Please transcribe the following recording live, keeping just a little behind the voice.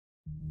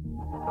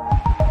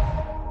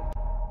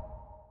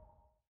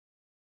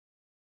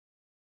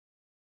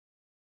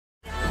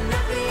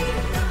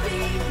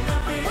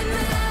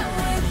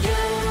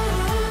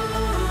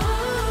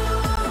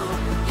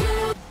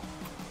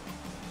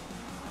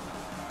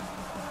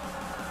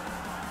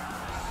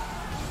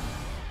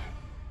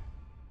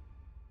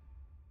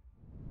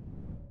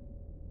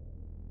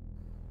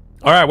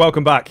All right,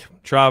 welcome back.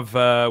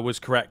 Trav was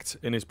correct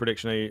in his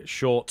prediction. A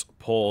short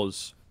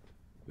pause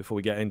before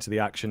we get into the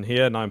action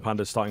here.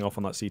 9Pandas starting off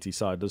on that CT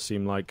side. Does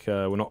seem like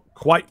we're not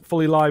quite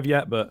fully live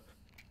yet, but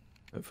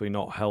hopefully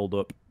not held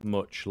up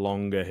much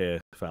longer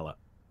here, fella.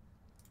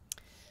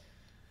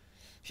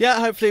 Yeah,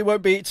 hopefully it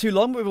won't be too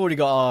long. We've already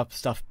got our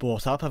stuff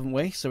brought up, haven't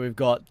we? So we've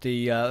got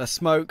the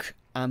smoke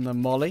and the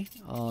molly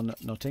on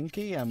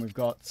Notinki, and we've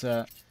got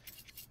the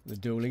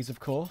dualies, of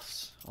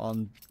course,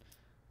 on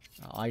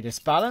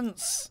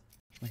iDISBALANCE.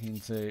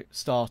 Looking to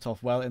start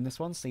off well in this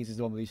one. Seizes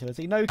the one with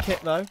utility. No kit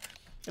though,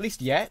 at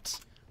least yet.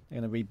 They're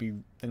going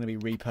to be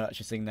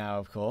repurchasing now,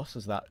 of course,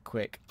 as that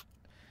quick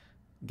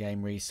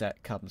game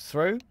reset comes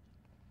through.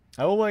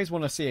 I always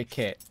want to see a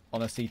kit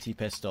on a CT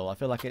pistol. I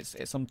feel like it's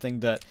something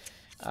that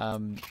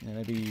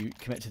maybe you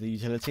commit to the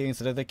utility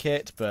instead of the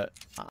kit, but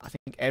I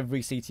think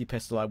every CT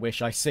pistol I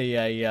wish I see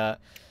a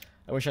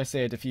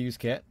diffuse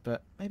kit,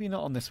 but maybe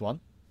not on this one.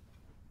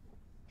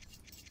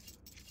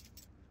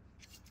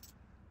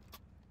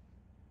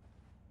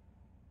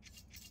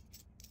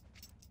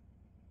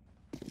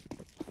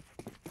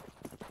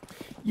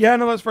 Yeah,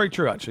 no, that's very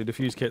true, actually.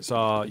 Diffuse kits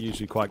are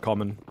usually quite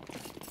common.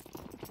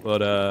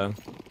 But,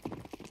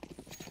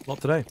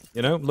 not today,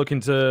 you know? Looking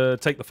to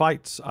take the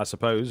fights, I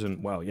suppose.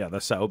 And, well, yeah, they're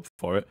set up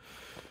for it.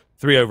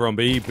 3 over on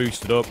B,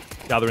 boosted up,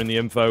 gathering the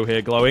info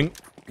here, glowing.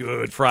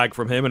 Good frag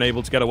from him and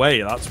able to get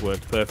away. That's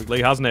worked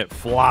perfectly, hasn't it?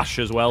 Flash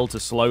as well to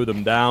slow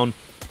them down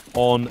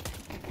on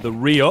the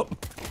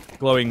re-up.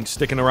 Glowing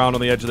sticking around on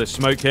the edge of this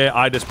smoke here.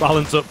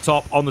 iDISBALANCE up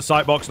top on the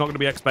sight box, not going to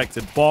be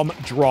expected. Bomb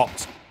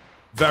dropped.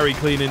 Very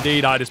clean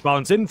indeed.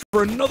 iDISBALANCE in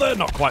for another.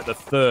 Not quite the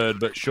third,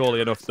 but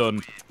surely enough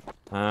done.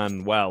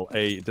 And, well,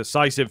 a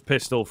decisive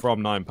pistol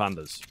from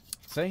 9Pandas.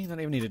 See, you don't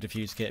even need a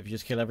diffuse kit if you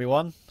just kill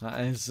everyone. That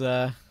is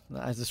the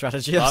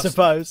strategy, I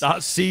suppose.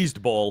 That's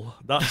seized ball.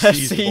 That's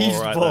seized ball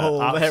right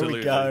there.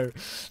 Absolutely. There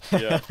we go.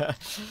 Yeah,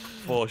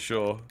 for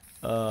sure.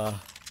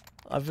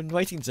 I've been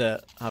waiting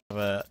to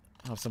have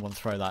someone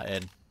throw that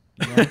in.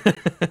 You know?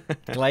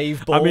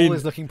 Glaive ball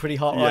is looking pretty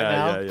hot right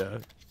now. Yeah.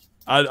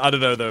 I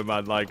don't know though,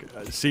 man. Like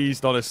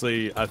seized,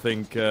 honestly, I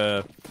think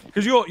because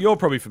you're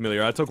probably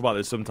familiar. I talk about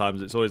this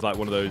sometimes. It's always like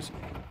one of those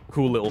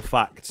cool little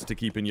facts to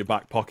keep in your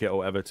back pocket or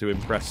whatever to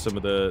impress some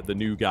of the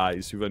new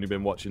guys who've only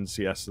been watching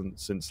CS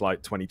since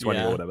like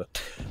 2020 or whatever.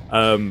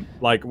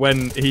 Like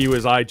when he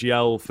was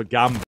IGL for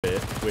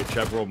Gambit, which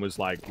everyone was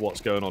like,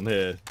 "What's going on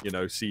here?" You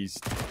know,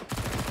 seized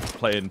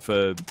playing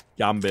for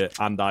Gambit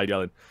and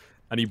IGLing,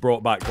 and he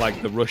brought back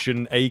like the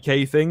Russian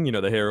AK thing. You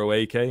know, the hero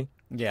AK.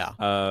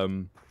 Yeah.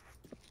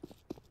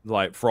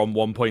 Like from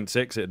 1.6,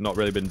 it had not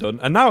really been done,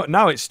 and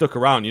now it's stuck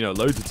around. You know,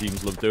 loads of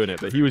teams love doing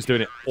it, but he was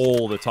doing it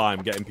all the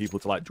time, getting people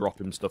to like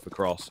drop him stuff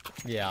across.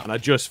 Yeah. And I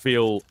just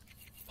feel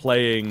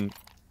playing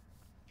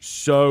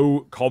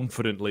so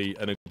confidently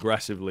and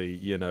aggressively,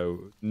 you know,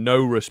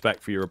 no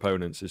respect for your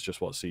opponents is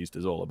just what Seized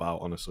is all about,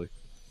 honestly.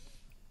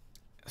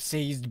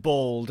 Seized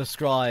ball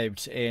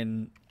described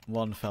in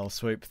one fell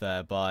swoop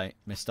there by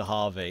Mr.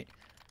 Harvey.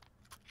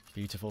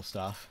 Beautiful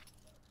stuff.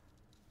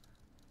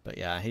 But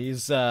yeah,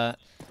 he's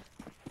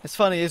it's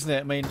funny, isn't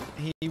it? I mean,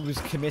 he was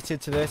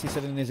committed to this. He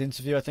said in his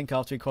interview, I think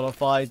after he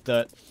qualified,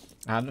 that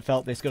I hadn't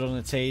felt this good on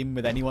a team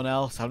with anyone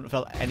else. I haven't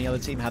felt any other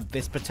team had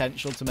this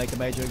potential to make a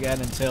major again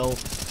until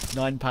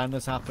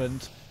 9Pandas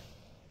happened.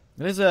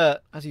 It is as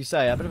you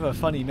say, a bit of a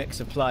funny mix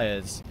of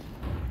players.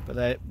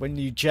 But when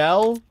you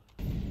gel,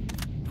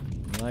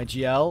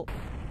 IGL,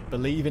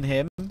 believe in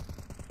him.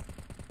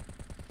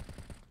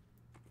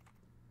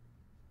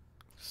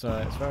 So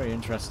it's very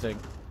interesting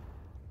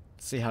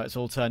to see how it's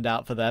all turned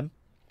out for them.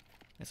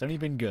 It's only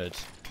been good.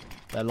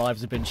 Their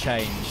lives have been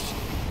changed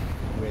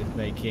with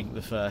making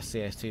the first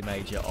CS2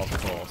 major, of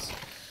course.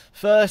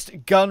 First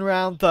gun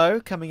round,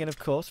 though, coming in, of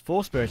course,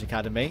 for Spirit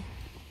Academy.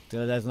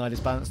 There's an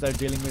iDISBALANCE, though,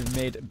 dealing with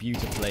mid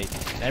beautifully.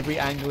 Every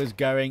angle is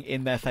going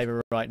in their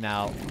favour right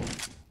now.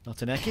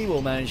 Notineki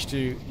will manage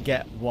to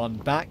get one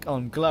back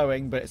on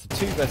glowing, but it's a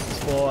 2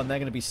 versus 4, and they're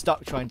going to be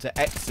stuck trying to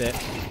exit.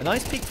 A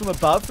nice peek from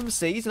above from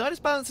Seas, and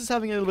iDISBALANCE is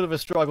having a little bit of a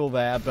struggle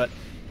there, but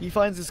he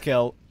finds his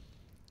kill.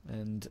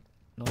 And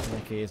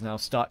Notineki is now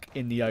stuck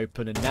in the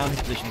open, and now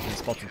his position has been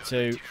spotted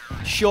too.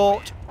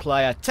 Short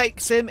player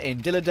takes him in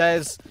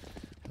Dilladez,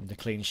 and the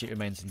clean sheet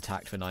remains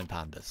intact for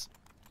 9Pandas.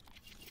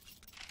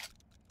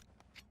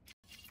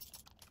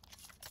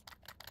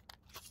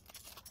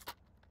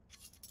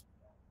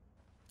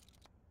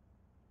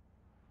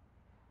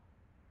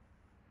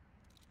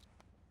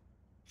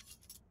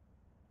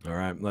 All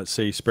right, let's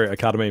see Spirit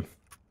Academy.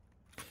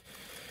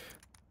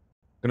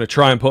 Going to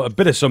try and put a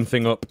bit of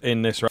something up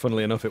in this.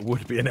 Funnily enough, it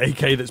would be an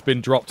AK that's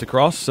been dropped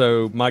across.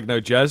 So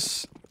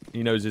magnojez,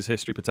 he knows his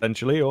history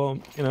potentially, or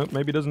you know,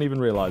 maybe doesn't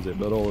even realize it.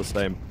 But all the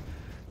same,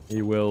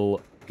 he will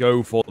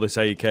go for this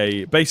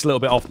AK. Base a little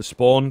bit off the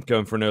spawn,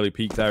 going for an early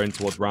peek there in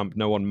towards ramp.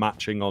 No one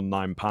matching on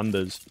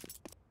 9Pandas,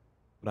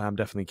 but I am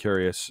definitely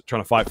curious.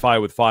 Trying to fight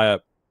fire with fire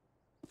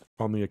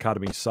on the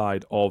academy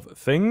side of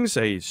things.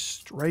 A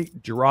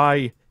straight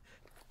dry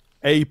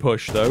A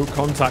push, though,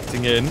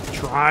 contacting in,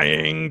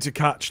 trying to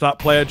catch that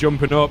player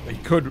jumping up. He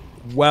could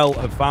well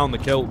have found the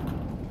kill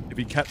if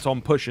he kept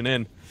on pushing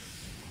in.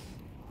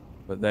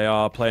 But they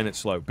are playing it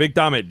slow. Big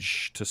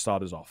damage to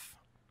start us off.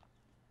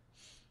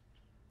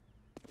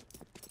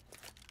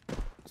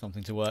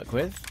 Something to work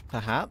with,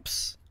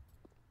 perhaps.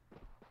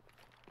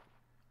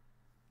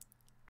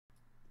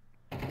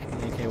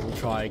 Okay, we'll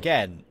try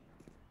again.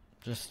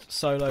 Just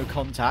solo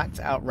contact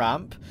out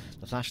ramp.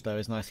 The flash, though,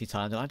 is nicely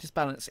timed. And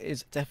iDISBALANCE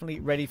is definitely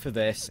ready for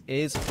this.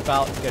 Is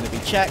about going to be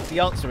checked.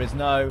 The answer is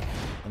no.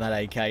 And that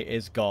AK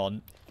is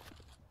gone.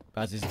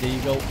 As is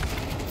Deagle.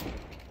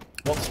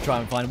 Wants to try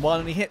and find one.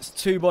 And he hits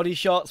 2 body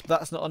shots. But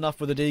that's not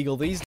enough with a Deagle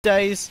these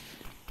days.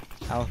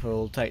 Alpha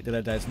will take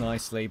the Des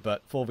nicely.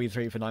 But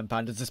 4v3 for 9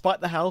 Pandas.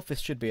 Despite the health, this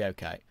should be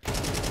okay.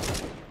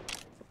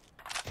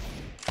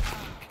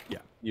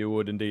 You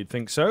would indeed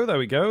think so. There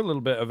we go. A little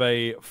bit of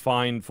a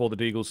find for the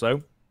Deagles,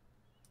 though.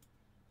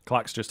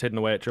 Clack's just hidden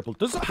away at triple.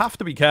 Doesn't have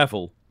to be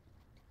careful.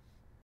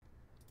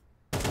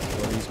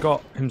 Well, he's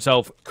got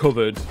himself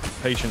covered.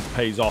 Patience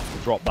pays off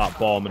to drop that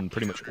bomb and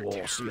pretty much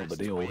seal the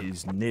deal.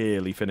 He's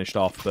nearly finished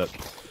off, but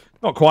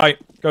not quite.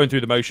 Going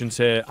through the motions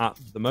here at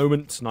the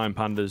moment. 9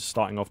 Pandas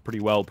starting off pretty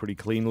well, pretty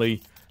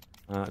cleanly.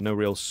 No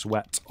real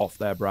sweat off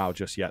their brow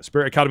just yet.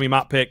 Spirit Academy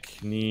map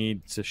pick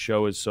need to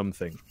show us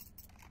something.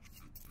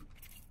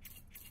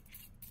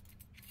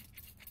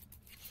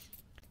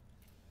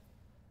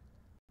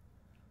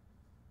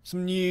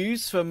 Some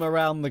news from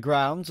around the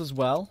grounds as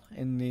well.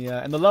 In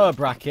the lower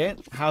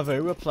bracket,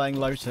 Havu are playing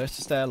Lotus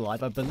to stay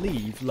alive. I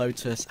believe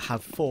Lotus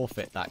have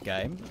forfeit that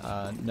game.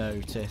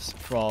 Notice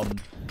from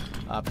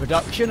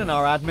production and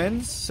our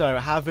admins. So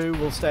Havu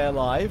will stay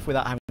alive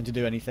without having to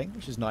do anything,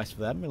 which is nice for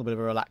them. A little bit of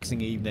a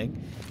relaxing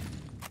evening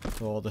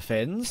for the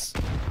Finns.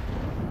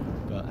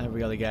 But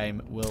every other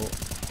game will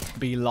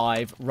be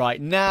live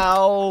right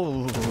now.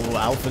 Ooh,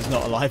 Alpha's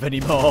not alive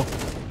anymore.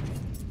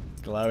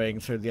 Glowing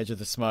through the edge of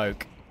the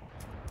smoke.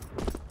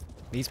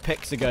 These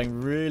picks are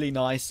going really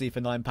nicely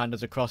for 9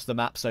 Pandas across the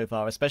map so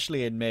far,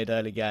 especially in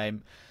mid-early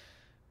game.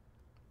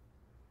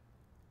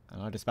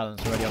 And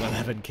iDISBALANCE already on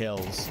 11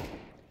 kills.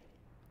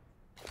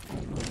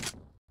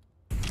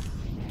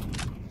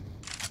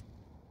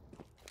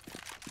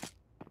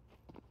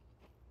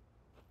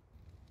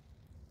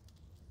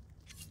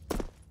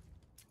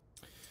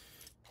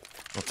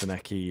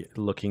 Motaneki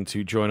looking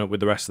to join up with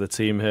the rest of the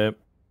team here.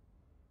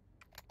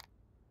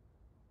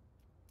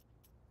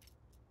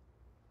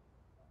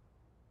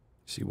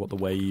 See what the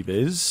wave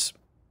is.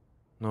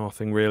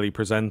 Nothing really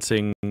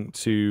presenting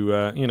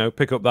to, you know,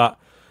 pick up that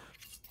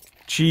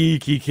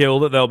cheeky kill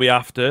that they'll be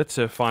after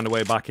to find a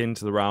way back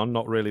into the round.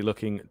 Not really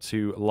looking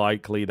too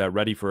likely. They're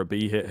ready for a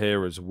B hit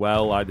here as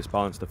well.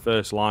 iDISBALANCE the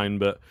first line,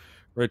 but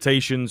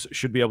rotations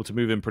should be able to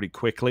move in pretty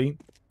quickly.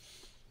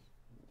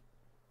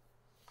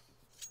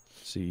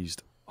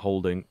 Seized,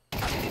 holding.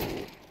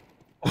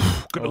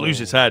 Gonna lose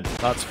his head.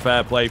 That's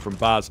fair play from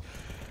Baz.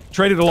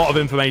 Traded a lot of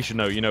information,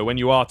 though. You know, when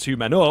you are 2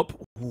 men up,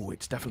 ooh,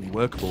 it's definitely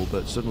workable,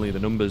 but suddenly the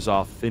numbers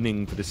are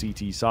thinning for the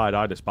CT side.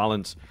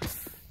 iDISBALANCE,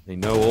 they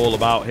know all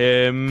about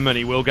him, and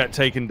he will get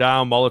taken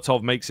down.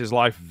 Molotov makes his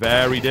life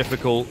very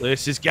difficult.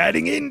 This is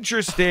getting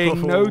interesting.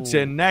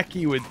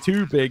 Motaneki with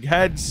 2 big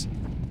heads,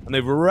 and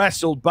they've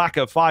wrestled back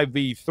a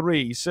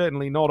 5v3.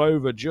 Certainly not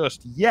over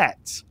just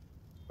yet,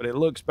 but it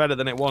looks better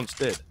than it once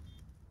did.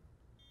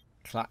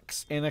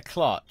 Clacks in a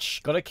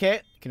clutch. Got a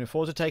kit, can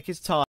afford to take his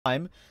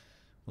time.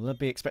 Will they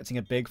be expecting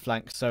a big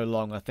flank so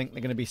long? I think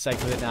they're going to be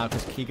safe with it now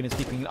because Keegan is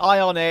keeping an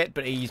eye on it,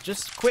 but he's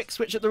just quick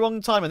switch at the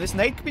wrong time, and this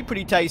nade could be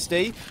pretty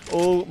tasty.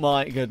 Oh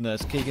my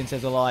goodness. Keegan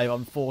says alive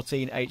on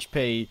 14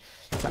 HP.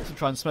 Clacks will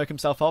try and smoke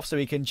himself off so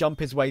he can jump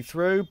his way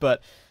through,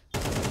 but I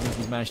think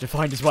he's managed to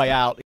find his way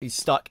out. He's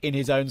stuck in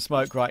his own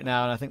smoke right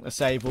now, and I think the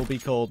save will be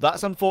called.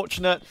 That's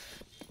unfortunate,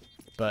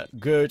 but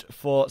good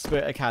for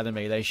Spirit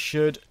Academy. They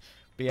should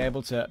be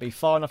able to be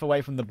far enough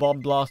away from the bomb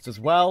blast as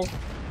well.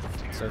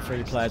 So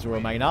 3 players will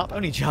remain up,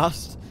 only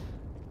just.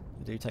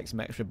 They do take some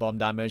extra bomb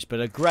damage,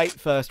 but a great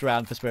first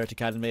round for Spirit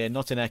Academy, and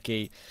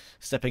Motaneki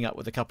stepping up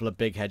with a couple of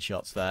big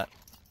headshots there.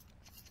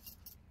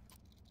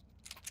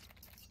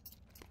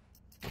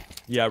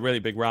 Yeah, really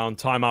big round.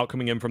 Timeout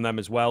coming in from them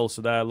as well,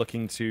 so they're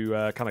looking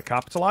to kind of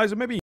capitalize and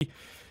maybe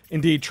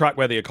indeed track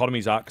where the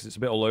economy's at, because it's a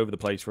bit all over the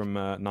place from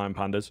 9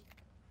 Pandas.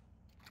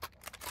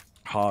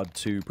 Hard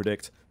to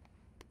predict.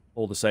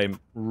 All the same,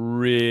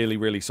 really,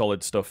 really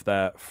solid stuff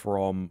there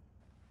from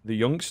the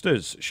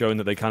youngsters, showing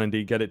that they can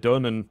indeed get it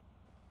done and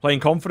playing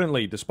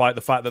confidently despite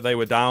the fact that they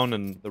were down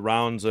and the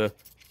rounds are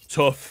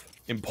tough,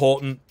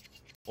 important,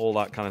 all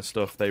that kind of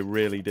stuff. They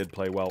really did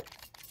play well.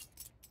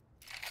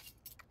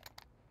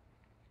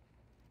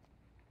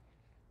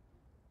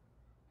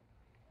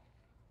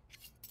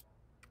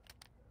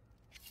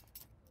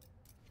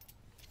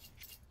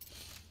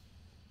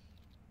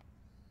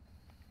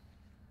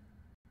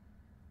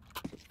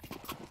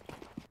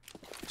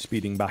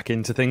 Speeding back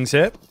into things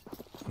here.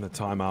 And the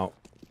timeout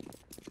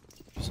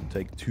doesn't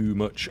take too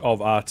much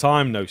of our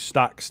time. No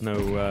stacks,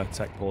 no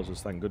tech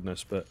pauses, thank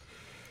goodness. But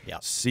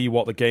see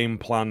what the game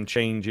plan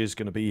change is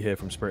going to be here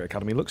from Spirit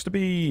Academy. Looks to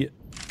be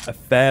a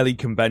fairly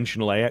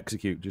conventional A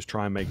execute. Just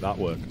try and make that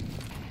work.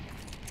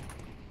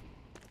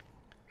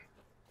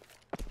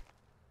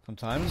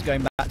 Sometimes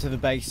going back to the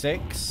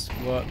basics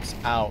works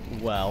out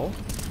well.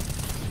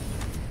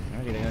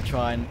 They're going to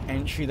try and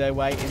entry their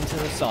way into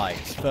the site.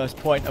 First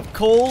point of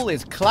call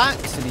is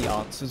Clax, and he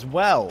answers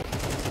well.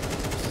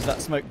 As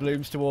that smoke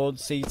blooms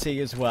towards CT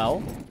as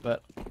well.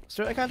 But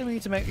Spirit Academy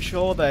need to make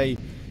sure they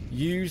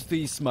use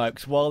these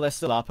smokes while they're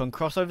still up and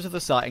cross over to the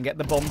site and get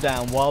the bomb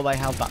down while they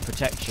have that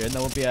protection.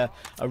 There will be a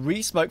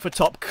re-smoke for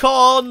top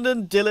con,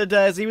 and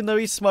iDISBALANCE, even though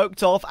he's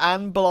smoked off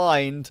and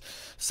blind,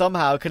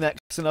 somehow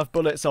connects enough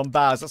bullets on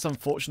Baz. That's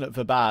unfortunate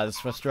for Baz,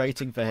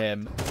 frustrating for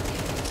him.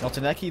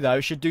 Notineki,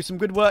 though, should do some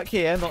good work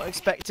here. Not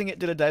expecting it,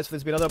 iDISBALANCE.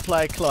 There's been another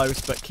player close,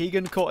 but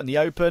Keegan caught in the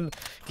open.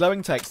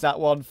 Glowiing takes that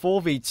one.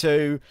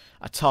 4v2.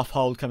 A tough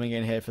hold coming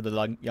in here for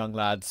the young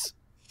lads.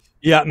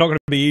 Yeah, not going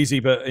to be easy,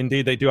 but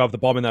indeed they do have the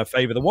bomb in their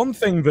favour. The one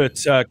thing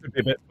that could be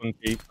a bit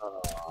funky...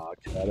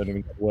 okay, I don't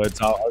even get the words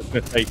out. I was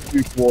going to say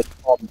 2 towards the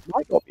bomb.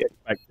 Might not be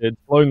expected.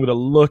 Blowing with a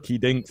lucky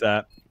dink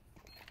there.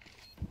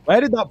 Where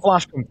did that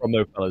flash come from,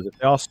 though, fellas? If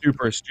they are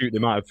super astute, they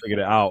might have figured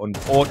it out.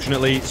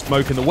 Unfortunately,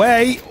 smoke in the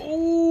way.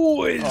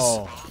 Ooh, it's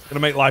going to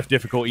make life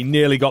difficult. He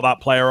nearly got that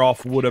player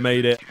off. Would have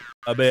made it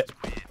a bit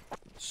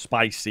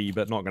spicy,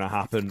 but not going to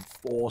happen.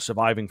 4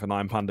 surviving for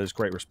 9 Pandas.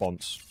 Great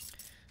response.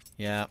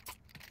 Yeah.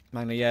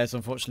 magnojez,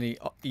 unfortunately,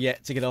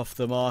 yet to get off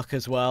the mark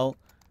as well.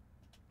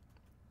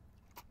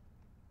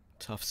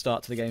 Tough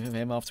start to the game from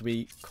him after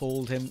we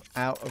called him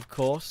out, of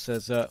course,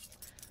 as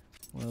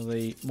one of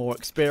the more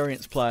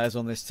experienced players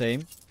on this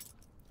team.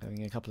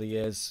 Having a couple of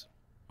years,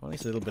 or at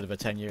least a little bit of a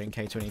tenure in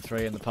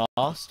K23 in the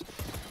past.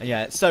 And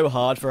yeah, it's so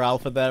hard for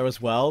Alpha there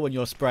as well when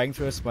you're spraying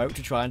through a smoke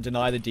to try and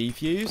deny the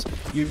defuse.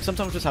 You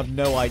sometimes just have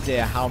no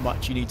idea how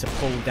much you need to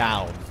pull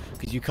down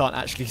because you can't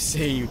actually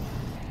see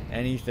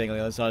anything on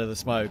the other side of the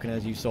smoke. And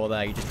as you saw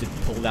there, you just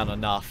didn't pull down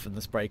enough and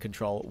the spray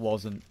control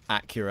wasn't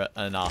accurate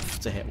enough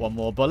to hit one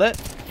more bullet.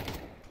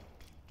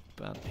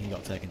 But he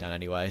got taken down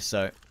anyway,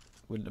 so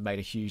wouldn't have made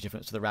a huge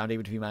difference to the round,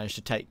 even if he managed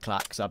to take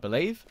Clax, I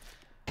believe.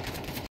 He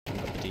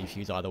got the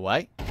defuse either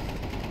way.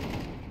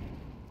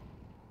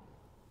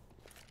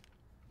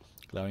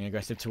 Glowiing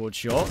aggressive towards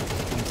short.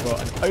 Looking for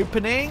an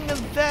opening, and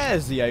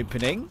there's the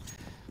opening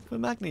for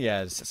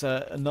magnojez. It's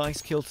a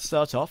nice kill to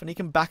start off, and he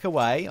can back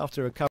away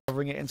after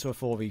recovering it into a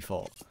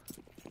 4v4.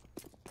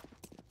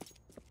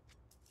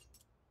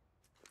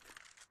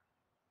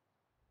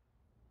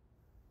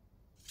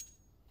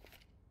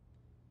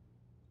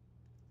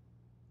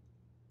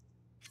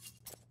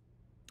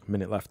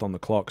 Minute left on the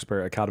clock.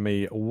 Spirit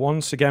Academy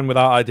once again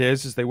without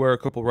ideas as they were a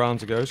couple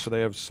rounds ago, so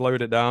they have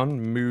slowed it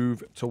down,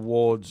 move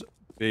towards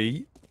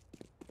B.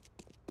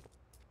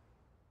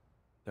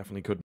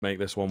 Definitely could make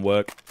this one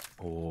work.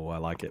 Oh, I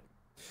like it.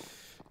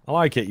 I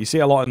like it. You see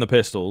a lot in the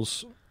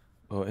pistols,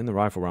 but in the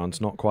rifle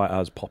rounds, not quite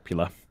as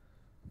popular.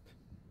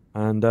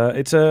 And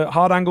it's a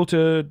hard angle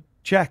to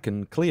check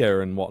and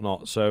clear and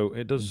whatnot, so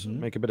it does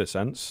make a bit of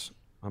sense.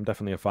 I'm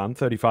definitely a fan.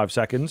 35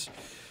 seconds.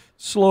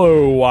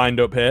 Slow wind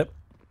up here.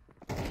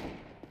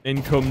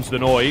 In comes the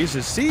noise.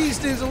 As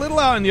Seized is a little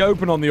out in the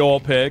open on the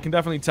AWP here. Can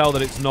definitely tell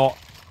that it's not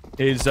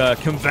his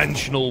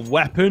conventional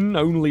weapon.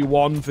 Only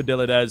one for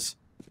iDISBALANCE.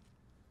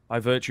 By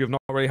virtue of not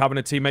really having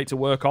a teammate to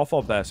work off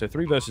of there. So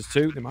 3 versus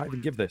 2, they might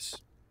even give this.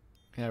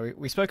 Yeah,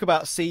 we spoke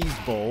about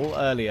Seized Ball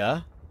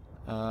earlier.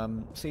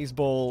 Seized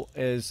Ball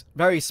is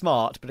very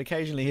smart, but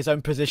occasionally his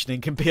own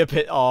positioning can be a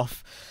bit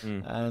off.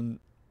 And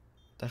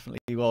definitely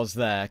he was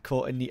there,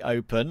 caught in the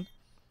open.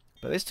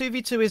 But this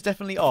 2v2 is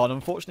definitely on.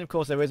 Unfortunately, of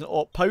course, there is an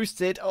AWP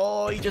posted.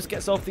 Oh, he just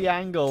gets off the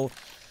angle.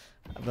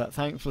 But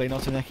thankfully,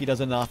 Notineki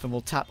does enough and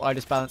will tap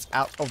iDISBALANCE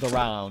out of the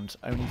round.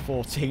 Only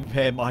 14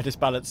 PM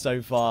iDISBALANCE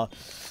so far.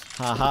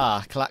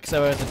 Haha,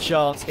 Klaxo has a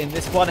chance in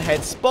this one.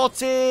 Head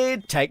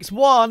spotted. Takes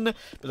one.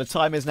 But the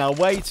time is now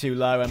way too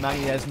low. And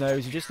magnojez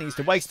knows he just needs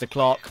to waste the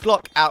clock.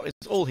 Clock out is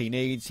all he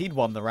needs. He'd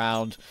won the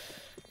round.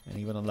 And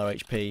even on low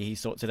HP, he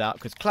sorts it out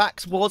because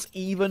Clax was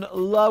even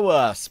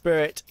lower.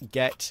 Spirit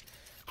get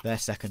their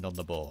second on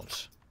the board.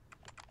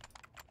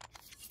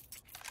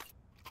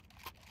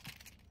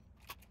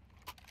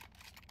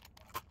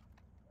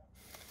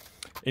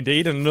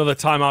 Indeed, and another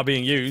timeout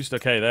being used.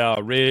 Okay, they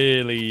are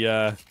really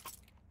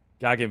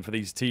gagging for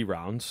these T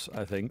rounds,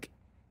 I think.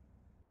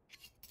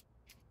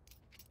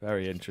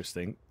 Very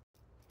interesting.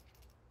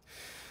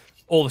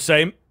 All the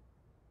same,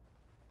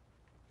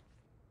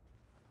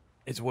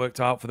 it's worked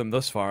out for them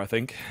thus far, I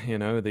think. You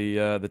know,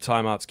 the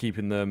timeout's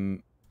keeping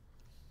them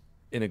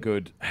in a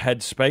good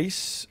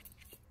headspace.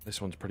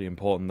 This one's pretty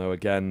important, though.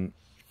 Again,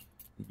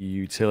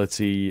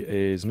 utility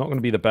is not going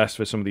to be the best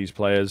for some of these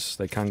players.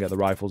 They can get the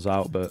rifles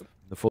out, but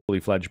the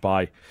fully fledged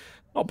buy,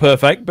 not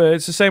perfect, but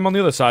it's the same on the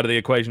other side of the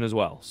equation as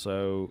well.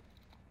 So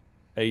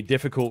a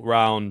difficult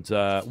round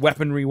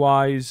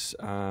weaponry-wise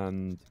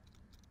and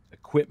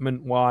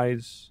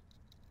equipment-wise.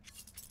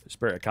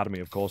 Spirit Academy,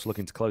 of course,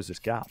 looking to close this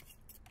gap.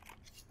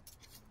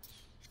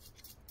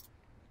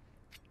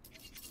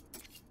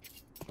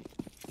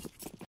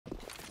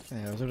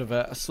 Yeah, it was sort of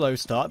a slow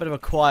start, a bit of a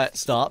quiet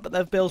start, but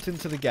they've built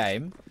into the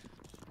game.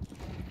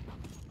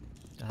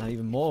 They'll have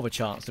even more of a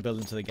chance to build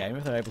into the game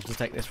if they're able to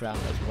take this round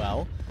as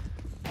well.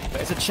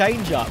 But it's a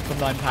change-up from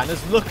 9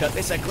 Pandas. Look at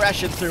this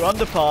aggression through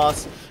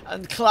underpass,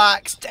 and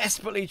Clax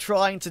desperately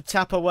trying to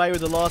tap away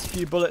with the last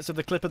few bullets of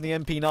the clip and the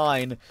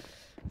MP9.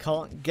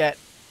 Can't get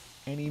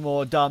any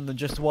more done than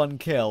just one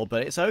kill,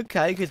 but it's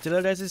okay because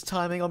Dillardez's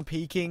timing on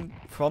peeking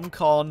from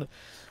Con,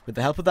 with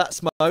the help of that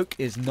smoke,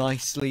 is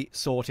nicely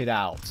sorted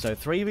out. So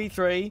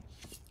 3v3,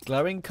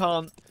 Glowing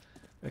can't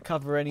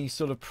recover any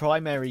sort of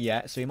primary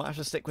yet, so he might have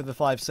to stick with the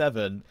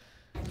 5-7.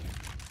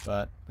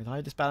 But with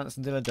iDISBALANCE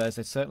and Dillardez,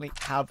 they certainly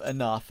have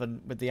enough,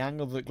 and with the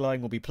angle that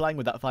Glowing will be playing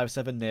with that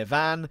 5-7 near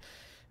Van,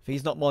 if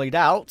he's not mollied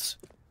out,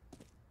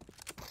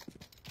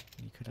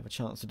 he could have a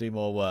chance to do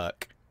more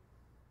work.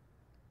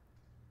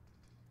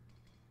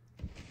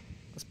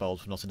 That's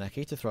bold from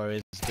Notaneki to throw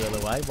his drill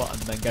away,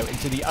 and then go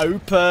into the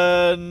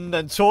open.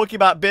 And talking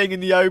about being in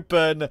the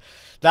open,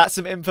 that's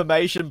some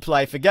information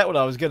play. Forget what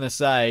I was going to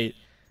say.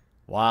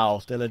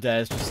 Wow,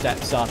 Dillardez just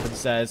steps up and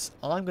says,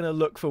 I'm going to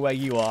look for where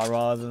you are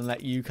rather than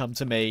let you come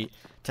to me.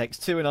 Takes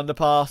 2 in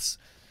underpass.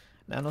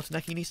 Now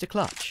Notaneki needs to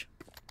clutch.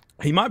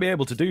 He might be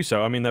able to do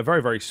so. I mean, they're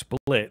very, very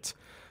split.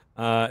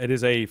 It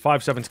is a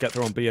 5-7 to get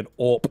through on B and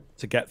AWP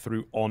to get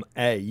through on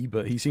A,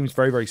 but he seems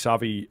very, very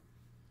savvy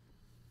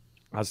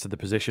as to the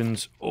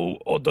positions. Oh,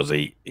 or does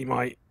he? He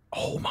might.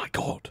 Oh my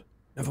God!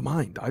 Never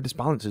mind.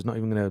 iDISBALANCE is not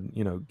even going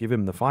to, give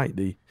him the fight.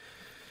 The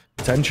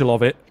potential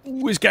of it.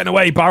 Ooh, he's getting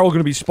away. Barrel going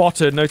to be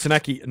spotted.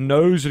 Notaneki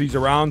knows that he's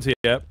around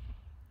here.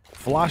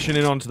 Flashing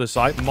in onto the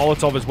site.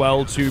 Molotov as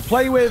well to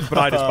play with,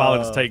 but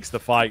iDISBALANCE takes the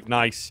fight.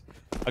 Nice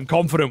and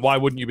confident. Why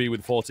wouldn't you be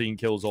with 14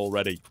 kills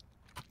already?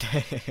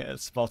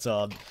 Spot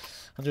on.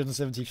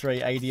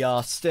 173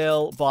 ADR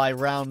still by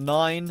round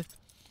 9.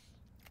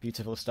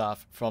 Beautiful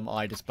stuff from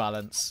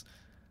iDISBALANCE.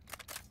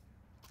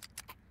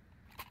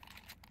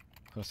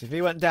 Of course, if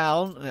he went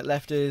down and it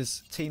left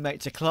his teammate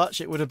to clutch,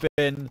 it would have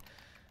been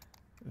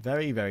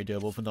very, very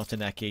doable for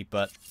Notaneki,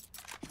 but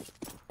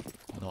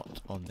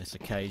not on this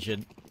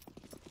occasion.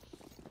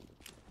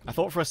 I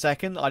thought for a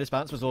second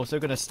iDISBALANCE was also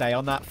going to stay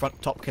on that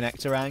front top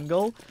connector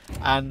angle,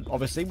 and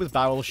obviously with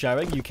barrel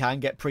showing you can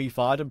get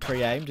pre-fired and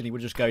pre-aimed and he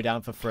would just go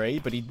down for free,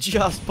 but he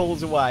just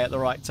pulls away at the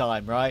right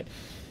time, right?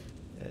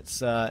 It's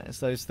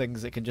those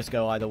things that can just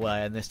go either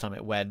way, and this time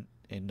it went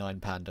in 9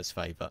 Pandas'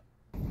 favour.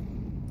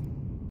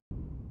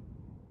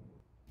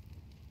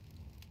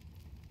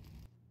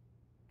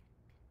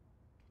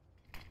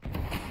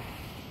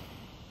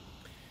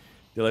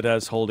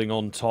 Dillardez holding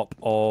on top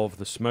of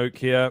the smoke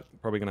here.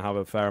 Probably going to have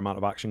a fair amount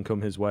of action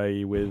come his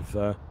way with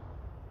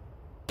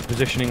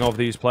positioning of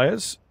these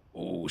players.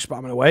 Oh,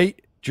 spamming away.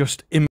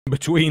 Just in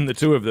between the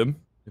two of them.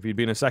 If he'd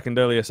been a second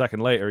earlier, a second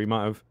later, he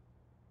might have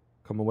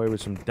come away with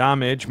some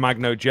damage.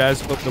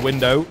 magnojez up the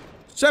window.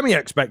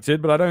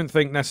 Semi-expected, but I don't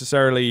think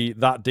necessarily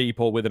that deep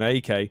or with an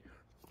AK.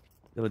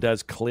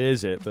 Dillardez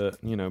clears it,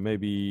 but,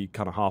 maybe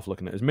kind of half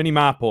looking at his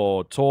mini-map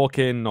or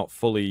talking, not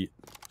fully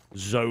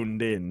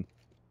zoned in.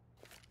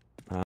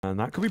 And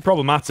that could be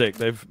problematic.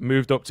 They've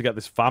moved up to get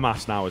this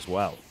FAMAS now as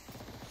well.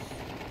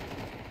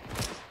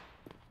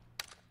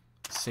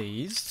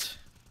 Seized.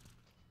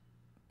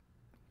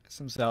 Gets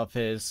himself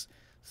his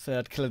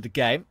 3rd kill of the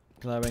game.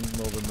 Glowing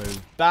will remove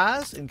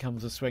Baz. In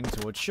comes a swing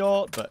towards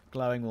short, but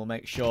Glowing will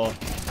make sure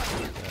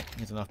that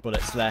he has enough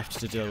bullets left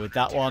to deal with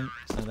that one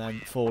and then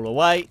fall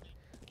away.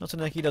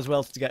 Notaneki does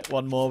well to get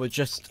one more with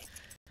just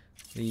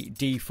the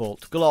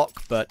default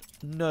Glock, but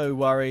no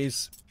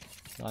worries.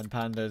 9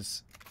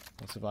 Pandas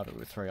will survive it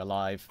with 3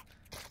 alive.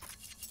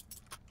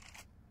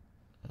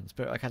 And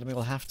Spirit Academy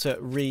will have to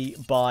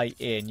re-buy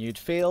in. You'd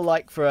feel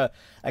like for a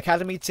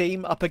Academy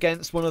team up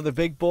against one of the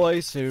big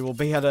boys who will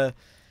be at an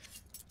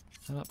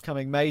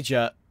upcoming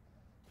major,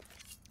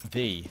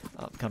 the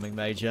upcoming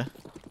major,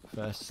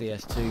 first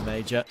CS2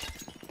 major,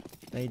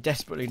 they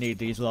desperately need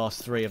these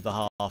last 3 of the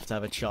half to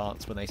have a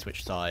chance when they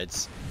switch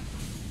sides.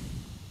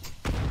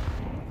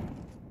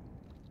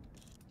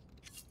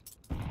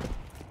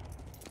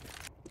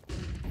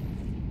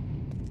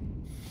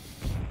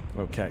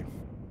 Okay.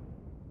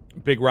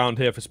 Big round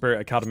here for Spirit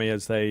Academy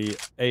as they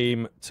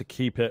aim to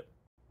keep it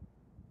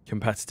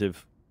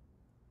competitive.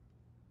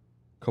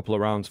 Couple of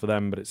rounds for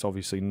them, but it's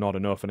obviously not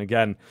enough. And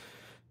again,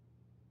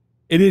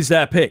 it is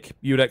their pick.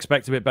 You'd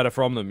expect a bit better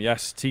from them.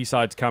 Yes,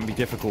 T-sides can be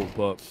difficult,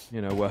 but,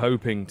 we're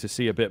hoping to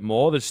see a bit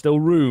more. There's still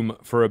room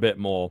for a bit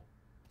more.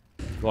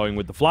 Glowing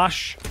with the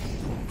flash.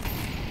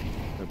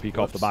 Peek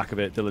off the back of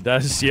it.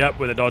 Dillardez, yep,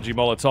 with a dodgy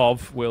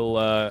Molotov,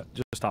 will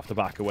just have to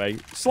back away.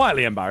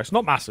 Slightly embarrassed,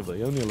 not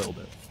massively, only a little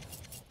bit.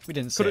 We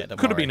didn't see it.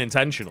 Could have been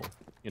intentional,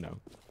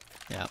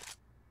 Yeah.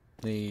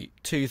 The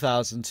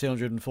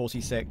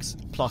 2,246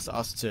 plus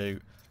us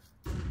 2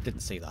 didn't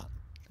see that.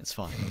 It's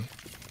fine.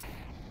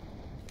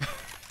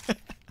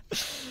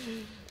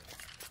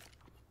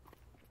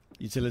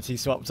 Utility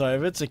swapped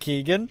over to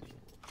Keegan.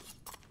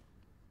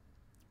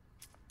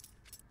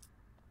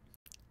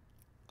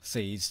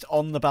 Seized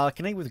on the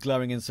balcony with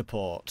Glowing in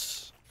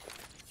support.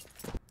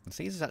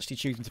 Caesar's actually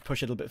choosing to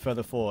push a little bit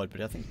further forward,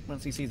 but I think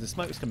once he sees the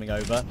smokes coming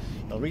over,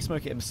 he'll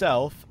re-smoke it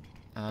himself,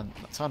 and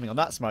the timing on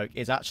that smoke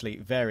is actually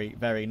very,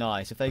 very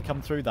nice. If they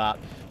come through that,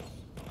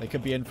 they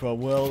could be in for a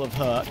world of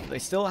hurt. They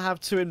still have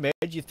 2 in mid.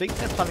 You think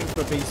they're planning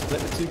for a B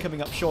split, with 2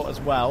 coming up short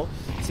as well.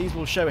 Caesar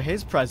will show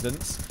his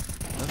presence.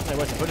 Doesn't know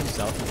where to put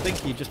himself. You think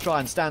he'd just try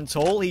and stand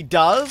tall. He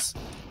does.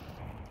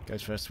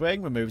 Goes for a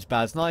swing, removes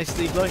Baz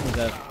nicely. Glowiing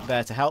was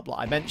there to help, like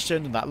I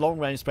mentioned, and that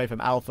long-range spray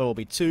from Alpha will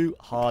be too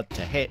hard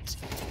to hit.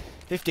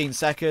 15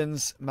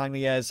 seconds,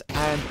 magnojez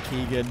and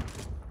Keegan.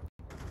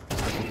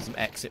 Some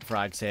exit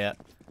frags here.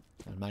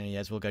 And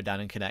magnojez will go down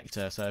in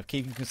connector, so if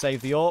Keegan can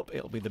save the AWP,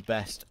 it'll be the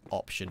best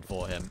option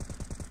for him.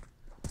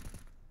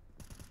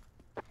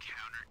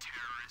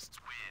 Counter-terrorists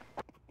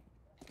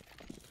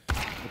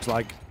win. Looks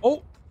like...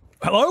 Oh!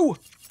 Hello?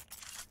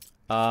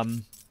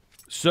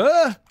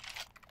 Sir?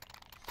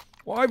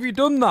 Why have you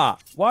done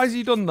that? Why has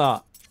he done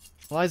that?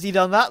 Why has he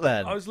done that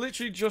then? I was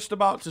literally just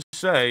about to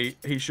say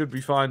he should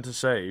be fine to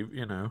save,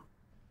 you know.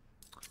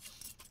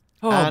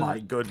 Oh my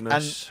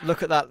goodness. And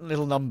look at that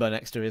little number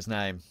next to his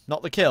name.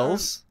 Not the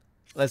kills.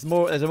 There's a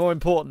more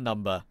important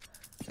number.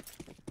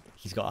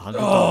 He's got 100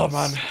 Oh kills.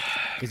 man.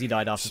 Because he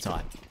died after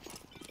time.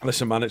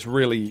 Listen man, it's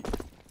really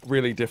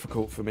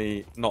difficult for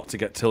me not to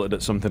get tilted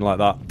at something like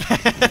that.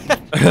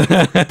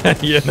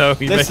 You know,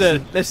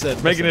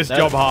 making his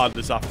job hard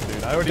this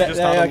afternoon. I already just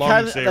had a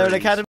long series. They're an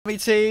academy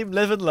team,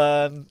 live and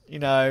learn, you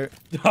know.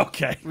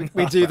 Okay.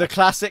 We do the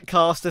classic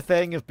caster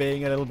thing of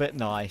being a little bit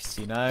nice,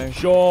 you know.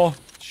 Sure,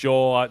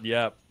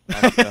 yeah.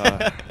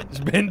 It's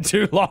been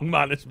too long,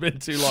 man. It's been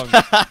too long.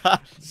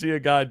 See a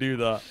guy do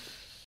that.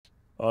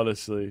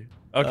 Honestly.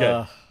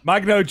 Okay.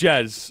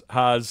 magnojez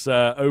has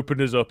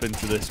opened us up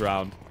into this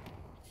round.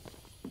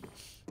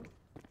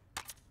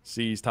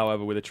 Seized,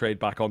 however, with a trade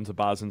back onto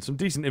Baz and some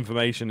decent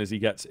information as he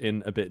gets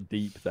in a bit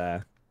deep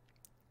there.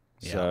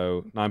 Yeah.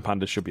 So 9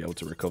 Pandas should be able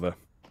to recover.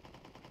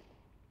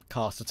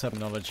 Caster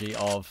terminology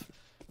of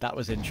that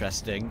was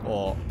interesting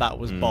or that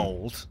was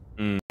bold.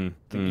 I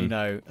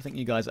think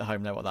you guys at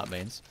home know what that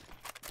means.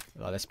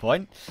 At this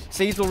point,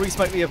 Caesar will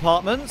re-smoke the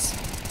apartments.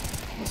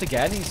 Once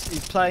again,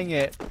 he's playing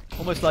it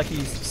almost like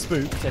he's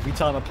spooked every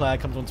time a player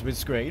comes onto his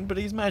screen, but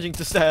he's managing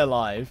to stay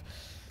alive.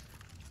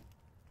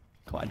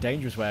 Quite a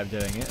dangerous way of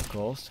doing it, of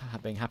course.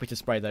 Being happy to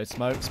spray those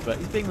smokes, but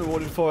he's being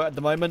rewarded for it at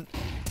the moment.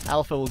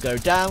 Alpha will go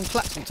down.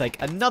 Clax will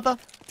take another.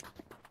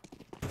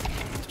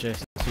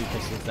 Just 2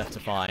 pistols left to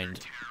find.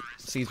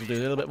 Caesar will do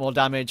a little bit more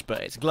damage,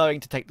 but it's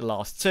Glowiing to take the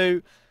last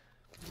 2.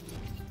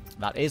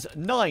 That is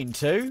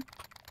 9-2.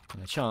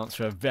 And a chance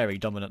for a very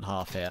dominant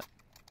half here.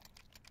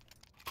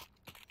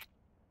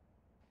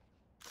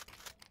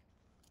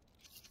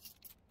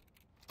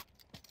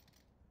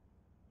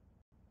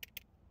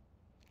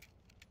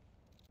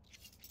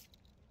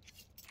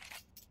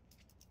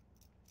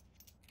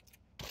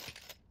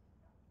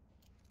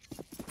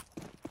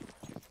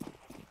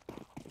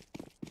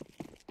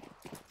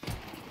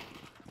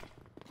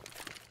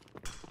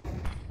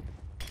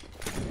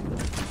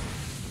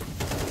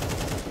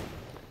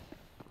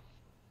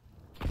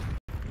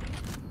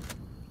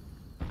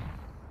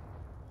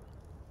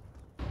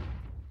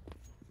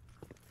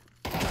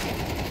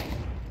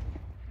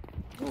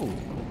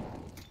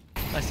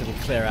 Nice little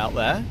clear out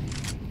there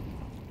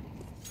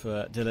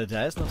for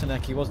Diladez.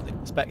 Notaneki wasn't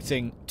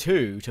expecting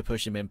 2 to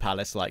push him in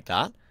Palace like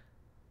that.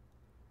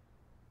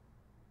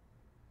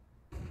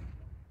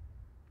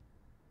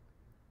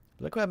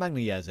 Look where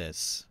magnojez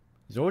is.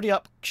 He's already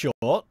up short.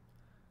 Got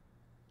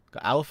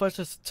Alpha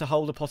to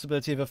hold the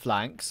possibility of a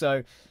flank.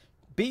 So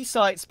B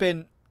site's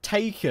been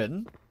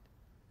taken,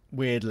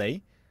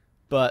 weirdly,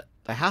 but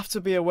they have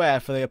to be aware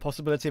for the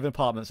possibility of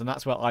apartments, and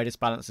that's where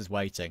iDISBALANCE is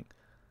waiting.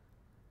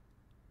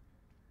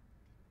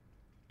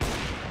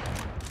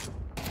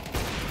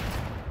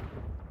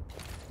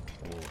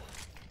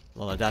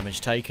 A lot of damage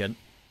taken.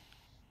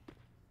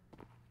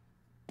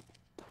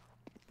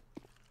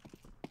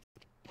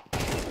 But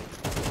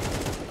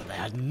they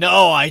had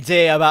no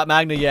idea about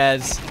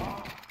magnojez.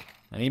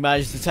 And he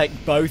managed to take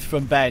both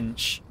from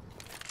bench.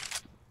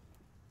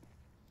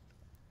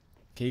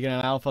 Keegan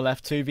and Alpha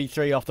left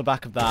 2v3 off the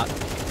back of that.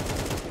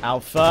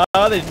 Alpha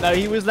didn't know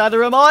he was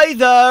ladder him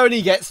either, and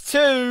he gets 2.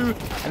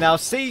 And now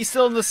C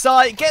still on the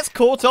site, gets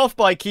caught off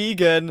by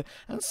Keegan.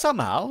 And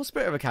somehow,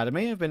 Spirit of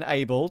Academy have been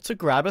able to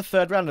grab a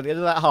 3rd round at the end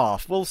of that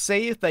half. We'll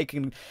see if they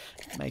can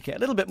make it a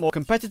little bit more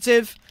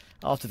competitive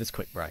after this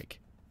quick break.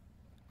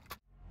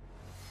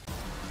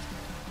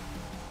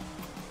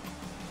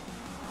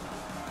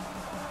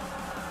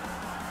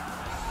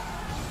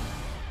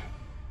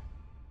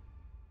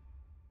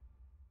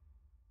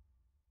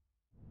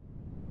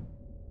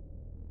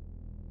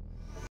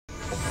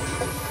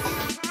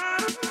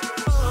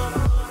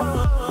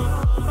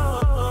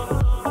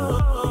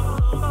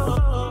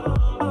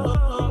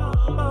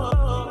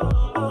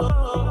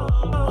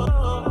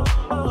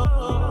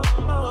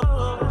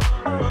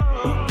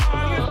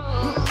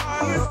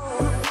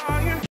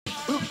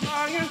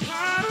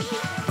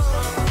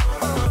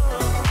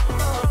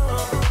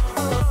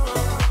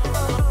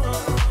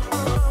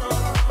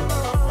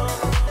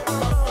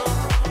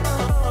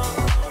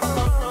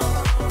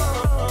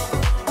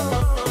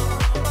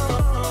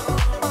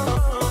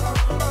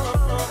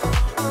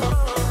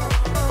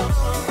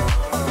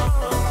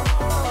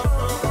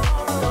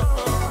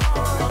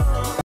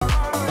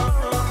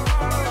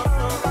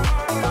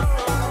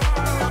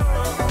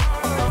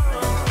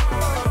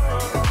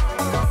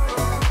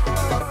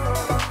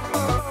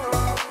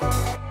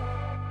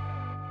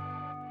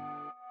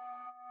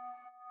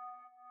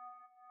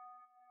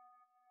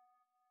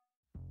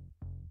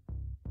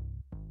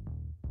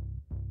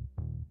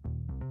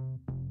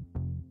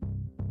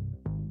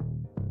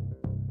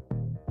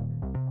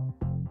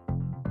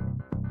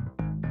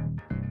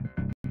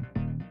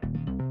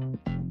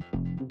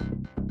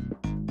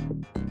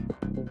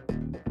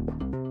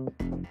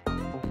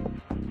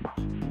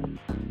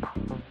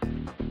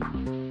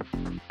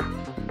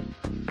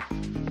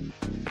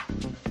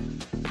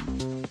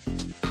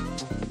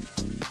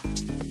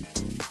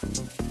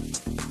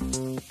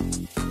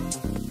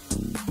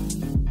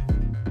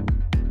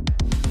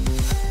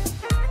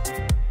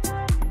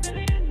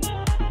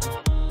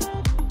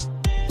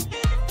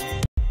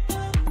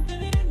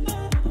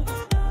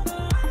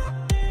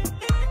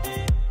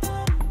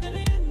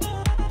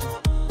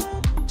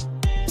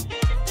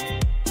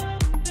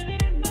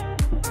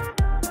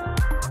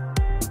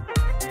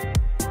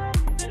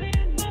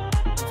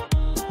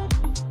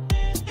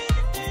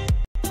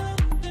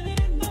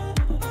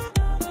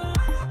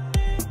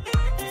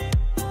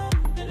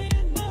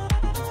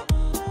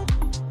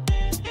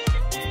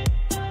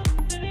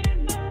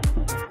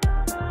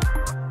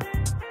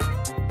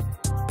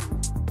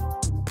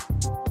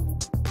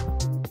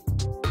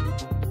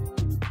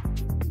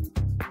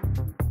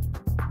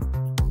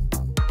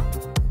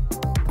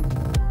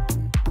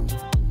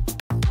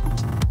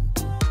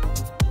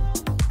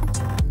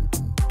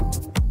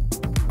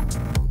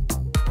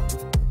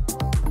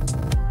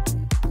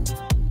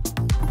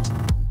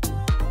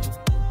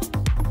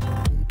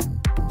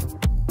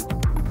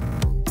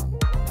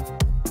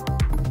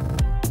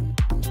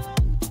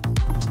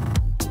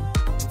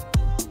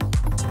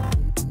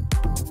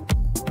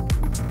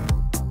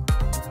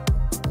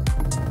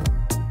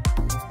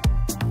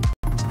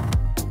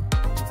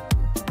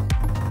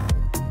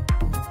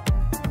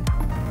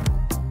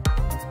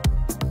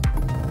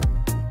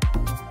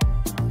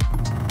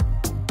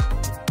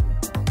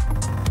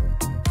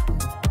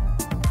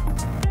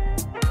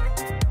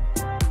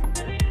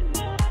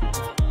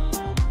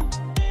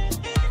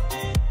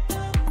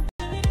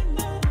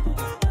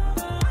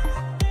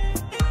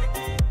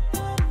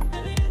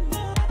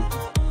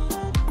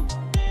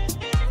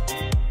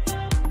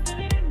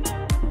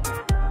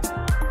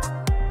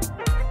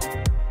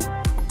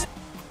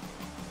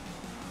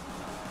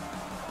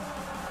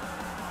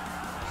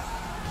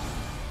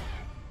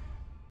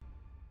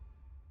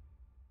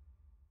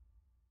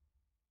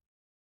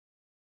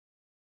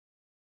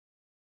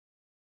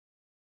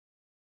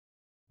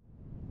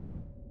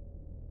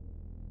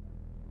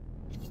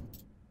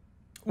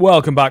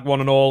 Welcome back,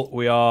 one and all.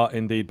 We are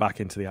indeed back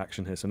into the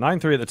action here. So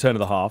 9-3 at the turn of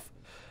the half.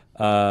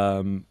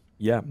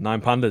 Yeah,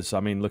 9 Pandas.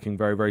 I mean, looking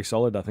very, very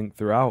solid, I think,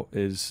 throughout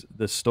is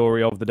the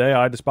story of the day.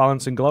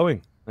 iDISBALANCE and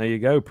glowing. There you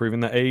go,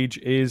 proving that age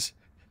is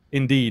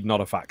indeed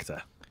not a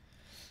factor.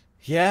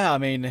 Yeah, I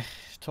mean,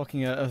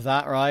 talking of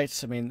that, right?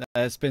 I mean,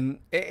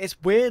 it's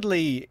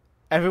weirdly,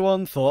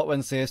 everyone thought when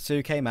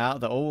CS2 came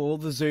out that all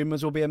the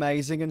Zoomers will be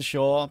amazing, and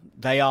sure,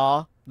 they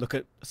are. Look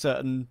at a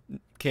certain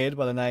kid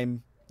by the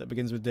name that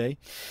begins with D.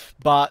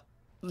 But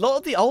a lot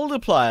of the older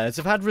players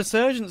have had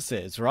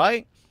resurgences,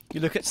 right? You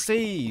look at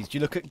Seized, you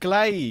look at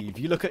Glaive,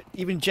 you look at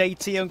even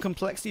JT on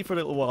Complexity for a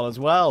little while as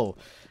well.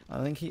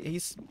 I think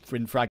he's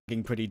been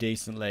fragging pretty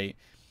decently.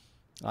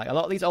 Like a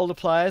lot of these older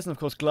players, and of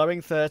course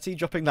glowing 30,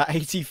 dropping that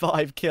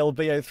 85 kill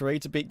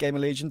BO3 to beat Gamer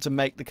Legion to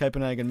make the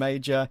Copenhagen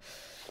Major,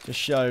 just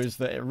shows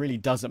that it really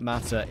doesn't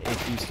matter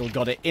if you still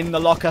got it in the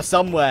locker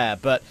somewhere.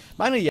 But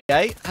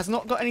magnojez has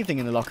not got anything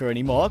in the locker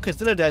anymore because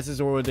iDISBALANCE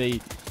has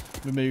already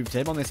removed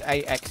him on this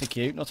A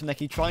execute.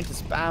 Notaneki trying to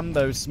spam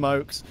those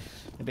smokes.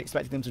 They'd be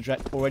expecting them to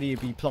already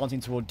be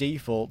planting toward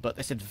default, but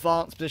this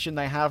advanced position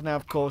they have now,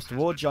 of course,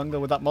 toward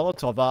jungle with that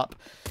Molotov up,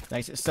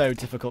 makes it so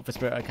difficult for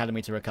Spirit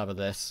Academy to recover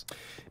this.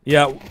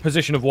 Yeah,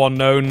 position of one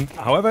known.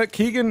 However,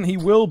 Keegan, he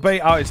will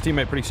bait out his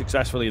teammate pretty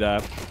successfully there.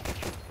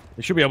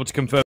 They should be able to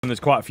confirm there's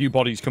quite a few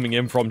bodies coming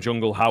in from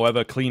jungle.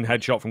 However, clean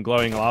headshot from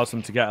glowing allows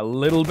them to get a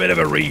little bit of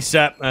a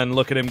reset, and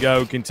look at him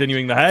go,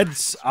 continuing the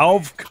heads.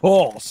 Of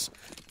course.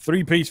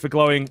 3-piece for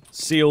glowing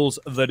seals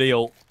the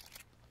deal.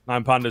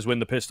 9 Pandas win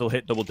the pistol,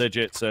 hit double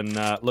digits, and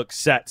look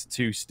set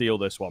to steal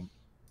this one.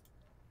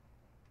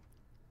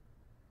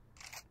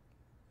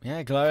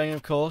 Yeah, glowing,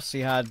 of course. He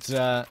had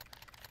a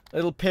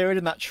little period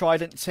in that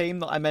Trident team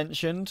that I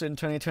mentioned in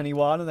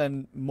 2021, and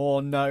then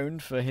more known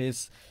for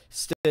his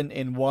stint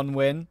in 1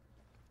 win.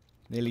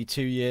 Nearly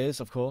 2 years,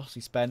 of course,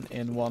 he spent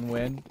in 1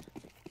 win.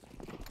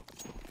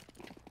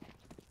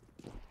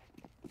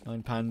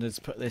 9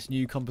 Pandas put this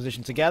new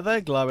composition together.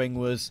 Glowing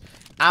was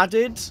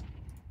added,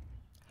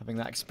 having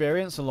that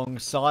experience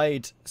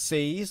alongside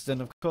Seized,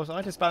 and of course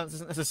iDISBALANCE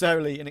isn't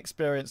necessarily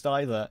inexperienced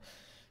either.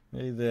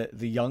 Really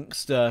the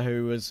youngster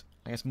who was,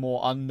 I guess, more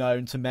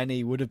unknown to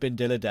many would have been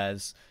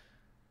iDISBALANCE.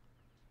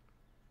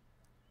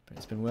 But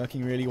it's been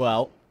working really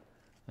well.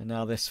 And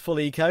now this full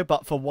eco,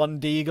 but for 1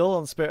 Deagle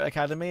on Spirit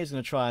Academy, is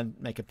going to try and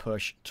make a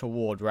push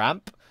toward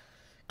ramp.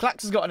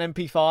 Klax has got an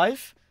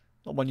MP5,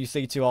 not one you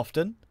see too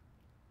often.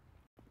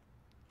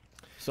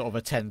 Sort of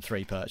a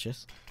 10-3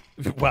 purchase.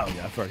 Well,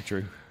 yeah, very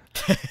true.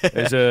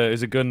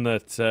 It's a gun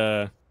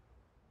that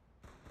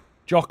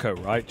Jocko,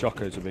 right?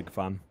 Jocko's a big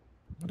fan.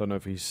 I don't know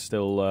if he's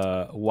still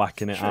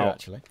whacking it out.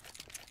 Actually.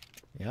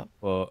 Yeah.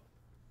 But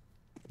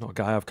not a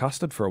guy I've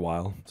casted for a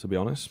while, to be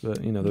honest.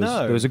 But you know,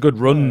 there was a good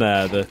run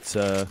there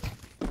that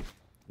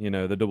you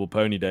know, the double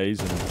pony days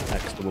and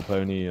X double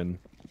pony and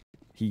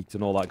heat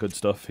and all that good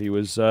stuff. He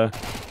was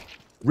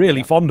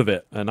really fond of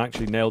it and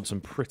actually nailed some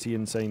pretty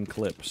insane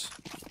clips.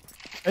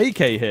 AK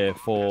here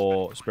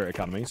for Spirit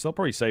Academy, so they'll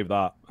probably save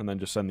that and then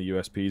just send the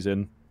USPs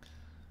in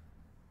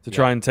to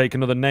try and take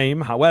another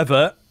name.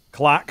 However,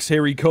 Klax,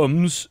 here he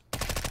comes.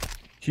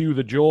 Cue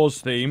the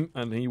Jaws theme,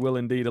 and he will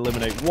indeed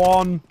eliminate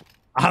 1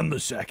 and the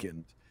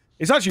 2nd.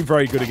 It's actually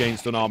very good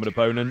against unarmored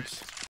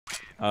opponents.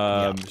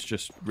 It's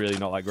just really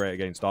not that great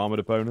against armored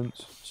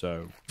opponents.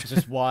 So it's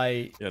just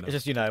why it's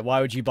just, you know,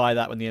 why would you buy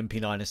that when the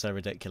MP9 is so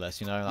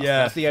ridiculous? You know,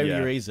 that's the only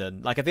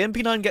reason. Like if the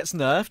MP9 gets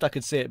nerfed, I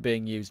could see it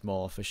being used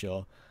more for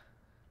sure.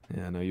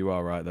 Yeah, no, you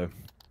are right, though.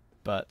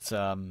 But,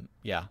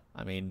 yeah,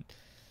 I mean,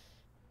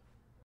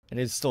 it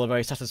is still a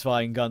very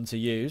satisfying gun to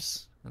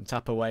use and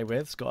tap away with.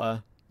 It's got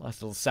a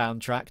nice little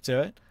soundtrack to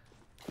it.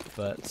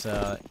 But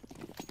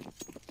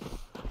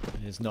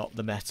it is not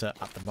the meta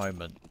at the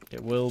moment.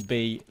 It will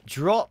be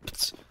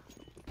dropped.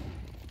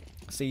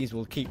 Seas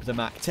will keep the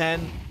Mac 10.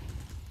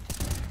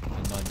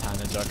 And 9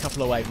 Pandas are a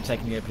couple away from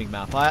taking the opening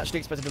map. I actually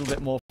expected a little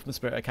bit more from the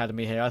Spirit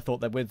Academy here. I thought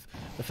that with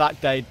the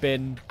fact they'd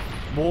been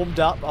warmed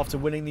up after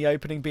winning the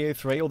opening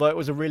BO3, although it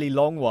was a really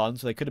long one,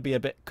 so they could be a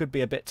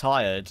bit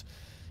tired.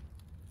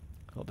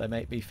 Thought they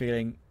might be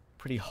feeling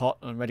pretty hot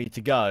and ready to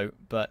go,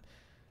 but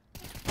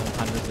the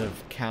Pandas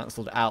have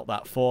cancelled out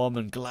that form,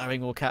 and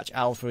glowing will catch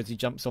Alpha as he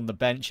jumps on the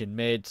bench in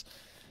mid.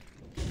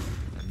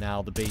 And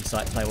now the B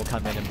site play will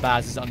come in, and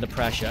Baz is under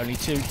pressure. Only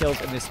 2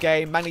 kills in this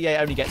game. magnojez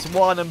only gets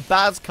 1, and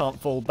Baz can't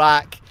fall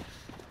back.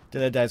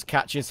 iDISBALANCE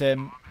catches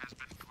him.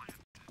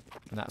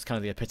 And that's kind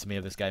of the epitome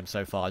of this game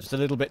so far. Just a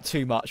little bit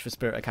too much for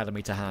Spirit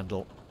Academy to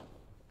handle.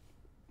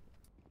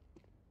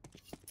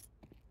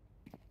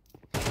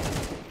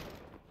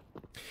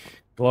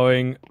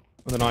 Glowing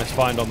with a nice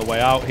find on the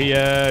way out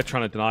here.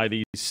 Trying to deny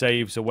these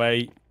saves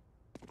away.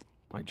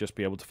 Might just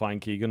be able to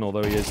find Keegan,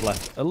 although he is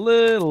left a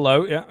little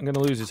low. Yeah, I'm going to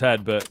lose his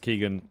head, but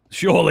Keegan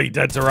surely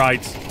dead to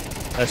rights.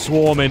 They're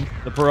swarming.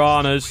 The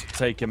Piranhas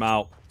take him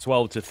out.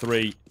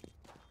 12-3.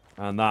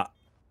 And that,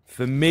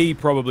 for me,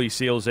 probably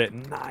seals it.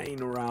 9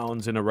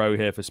 rounds in a row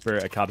here for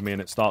Spirit Academy,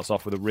 and it starts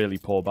off with a really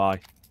poor buy.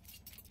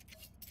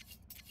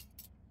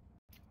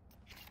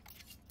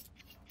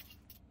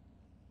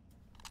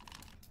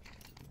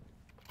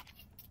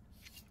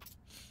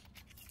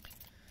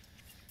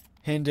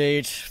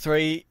 Indeed.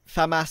 3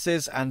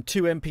 FAMASs and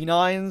 2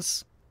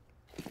 MP9s.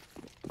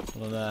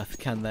 What on earth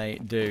can they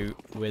do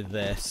with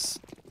this?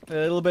 A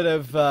little bit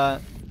of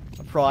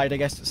pride, I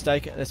guess, at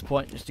stake at this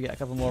point, just to get a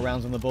couple more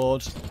rounds on the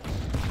board.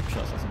 I'm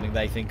sure that's not something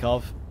they think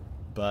of,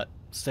 but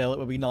still, it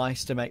would be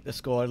nice to make the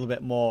score a little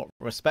bit more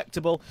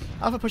respectable.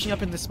 Alpha pushing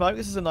up in the smoke.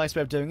 This is a nice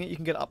way of doing it. You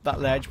can get up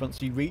that ledge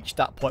once you reach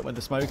that point where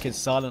the smoke is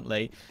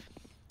silently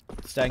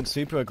staying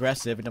super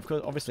aggressive. And of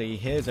course, obviously, he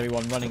hears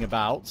everyone running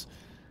about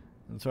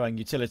and throwing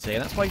utility.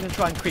 And that's why he's going to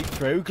try and creep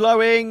through.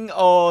 Glowing!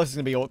 Oh, this is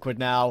going to be awkward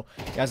now.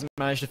 He hasn't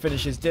managed to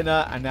finish his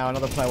dinner, and now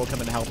another player will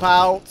come and help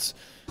out.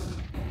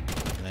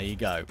 And there you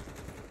go.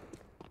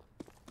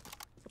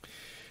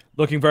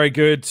 Looking very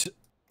good.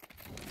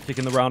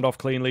 Kicking the round off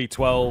cleanly,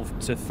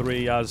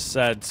 12-3 as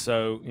said.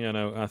 So, you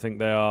know, I think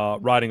they are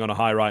riding on a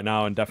high right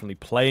now and definitely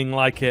playing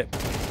like it.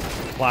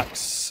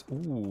 Plax,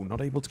 ooh,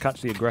 not able to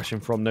catch the aggression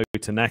from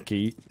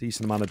Notaneki.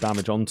 Decent amount of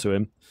damage onto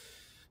him.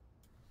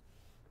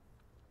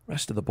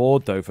 Rest of the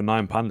board, though, for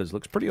 9 Pandas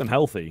looks pretty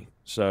unhealthy.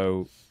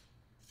 So,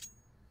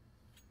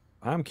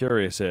 I'm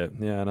curious here.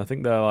 Yeah, and I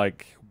think they're,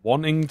 like,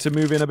 wanting to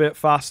move in a bit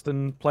fast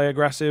and play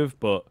aggressive,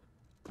 but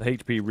the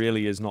HP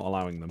really is not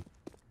allowing them.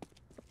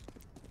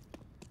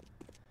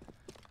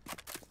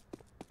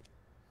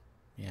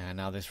 Yeah,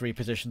 now this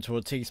reposition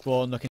toward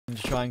T-Spawn, looking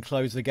to try and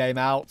close the game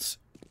out.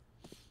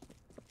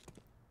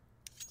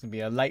 It's going to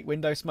be a late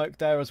window smoke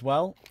there as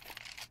well.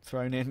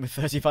 Thrown in with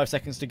 35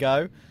 seconds to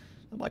go.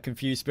 That might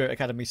confuse Spirit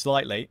Academy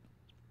slightly.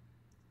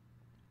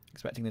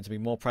 Expecting there to be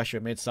more pressure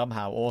mid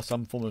somehow, or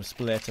some form of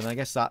split. And I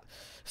guess that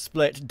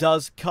split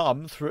does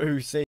come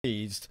through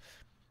Seized.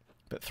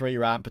 But 3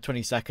 ramp for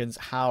 20 seconds.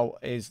 How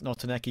is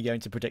Notaneki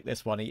going to predict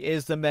this one? He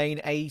is the main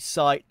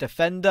A-site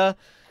defender.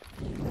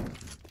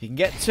 If he can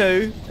get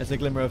 2, there's a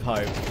glimmer of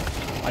hope.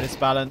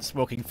 iDISBALANCE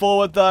walking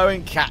forward though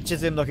and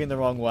catches him looking the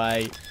wrong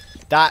way.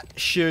 That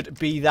should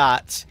be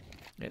that.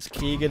 It's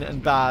Keegan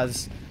and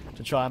Baz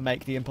to try and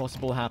make the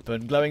impossible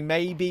happen. Glowing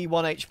maybe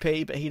 1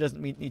 HP, but he doesn't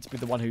need to be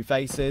the one who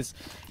faces.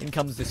 In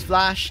comes this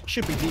flash.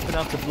 Should be deep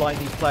enough to blind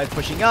these players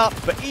pushing up,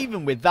 but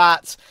even with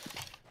that,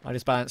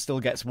 iDISBALANCE still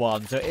gets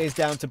 1. So it is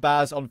down to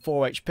Baz on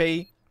 4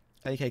 HP.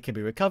 AK can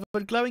be recovered.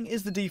 Glowing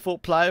is the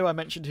default player. I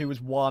mentioned who was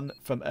 1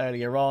 from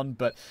earlier on,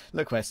 but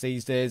look where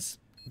Seized is.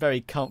 Very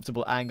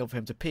comfortable angle for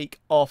him to peek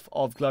off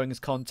of Glowing's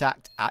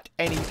contact at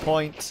any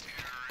point.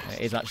 It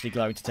is actually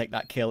Glowing to take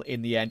that kill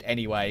in the end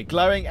anyway.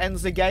 Glowing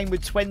ends the game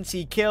with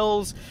 20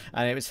 kills,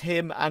 and it was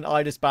him and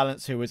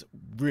iDISBALANCE who was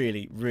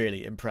really,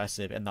 really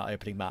impressive in that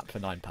opening map for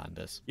 9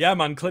 Pandas. Yeah,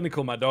 man,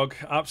 clinical, my dog.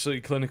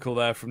 Absolutely clinical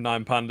there from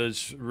 9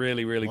 Pandas.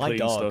 Really, really clean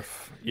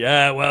stuff.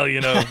 Yeah, well, you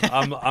know,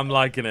 I'm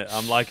liking it.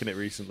 I'm liking it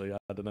recently.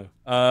 I don't know.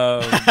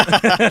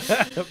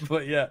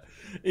 But yeah,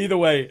 either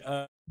way.